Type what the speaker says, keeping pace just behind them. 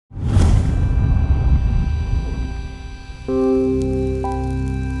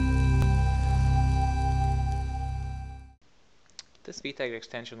This vTiger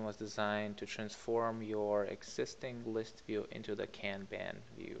extension was designed to transform your existing list view into the Kanban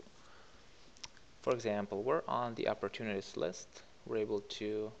view. For example, we're on the opportunities list. We're able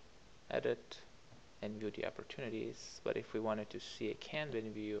to edit and view the opportunities, but if we wanted to see a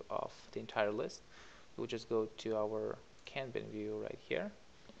Kanban view of the entire list, we would just go to our Kanban view right here,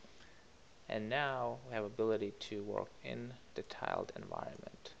 and now we have ability to work in the tiled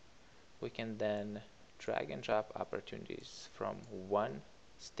environment. We can then drag and drop opportunities from one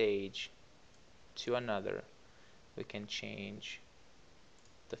stage to another. We can change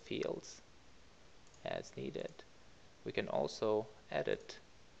the fields as needed. We can also edit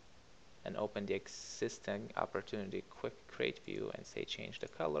and open the existing opportunity quick create view and say change the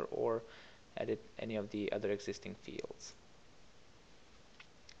color or edit any of the other existing fields.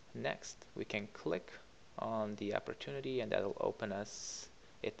 Next, we can click on the opportunity and that will open us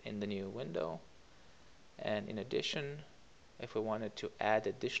it in the new window. And in addition, if we wanted to add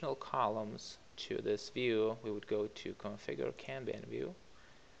additional columns to this view, we would go to configure Kanban view,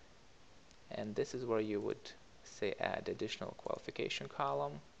 and this is where you would say add additional qualification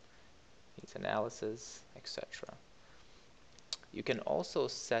column, needs analysis, etc. You can also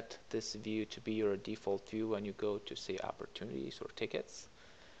set this view to be your default view when you go to say opportunities or tickets.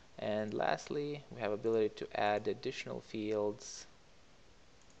 And lastly, we have ability to add additional fields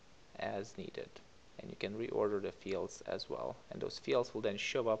as needed, and you can reorder the fields as well, and those fields will then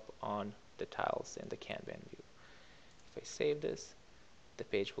show up on the tiles in the Kanban view. If I save this, the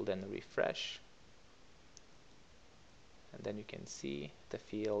page will then refresh, and then you can see the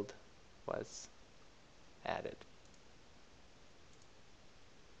field was added.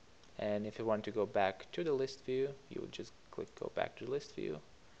 And if you want to go back to the list view, you would just click go back to the list view,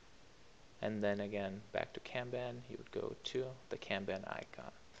 and then again back to Kanban, you would go to the Kanban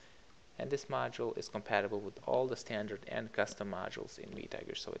icon. And this module is compatible with all the standard and custom modules in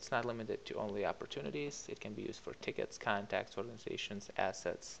vTiger, so it's not limited to only opportunities. It can be used for tickets, contacts, organizations,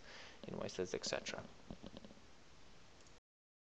 assets, invoices, etc.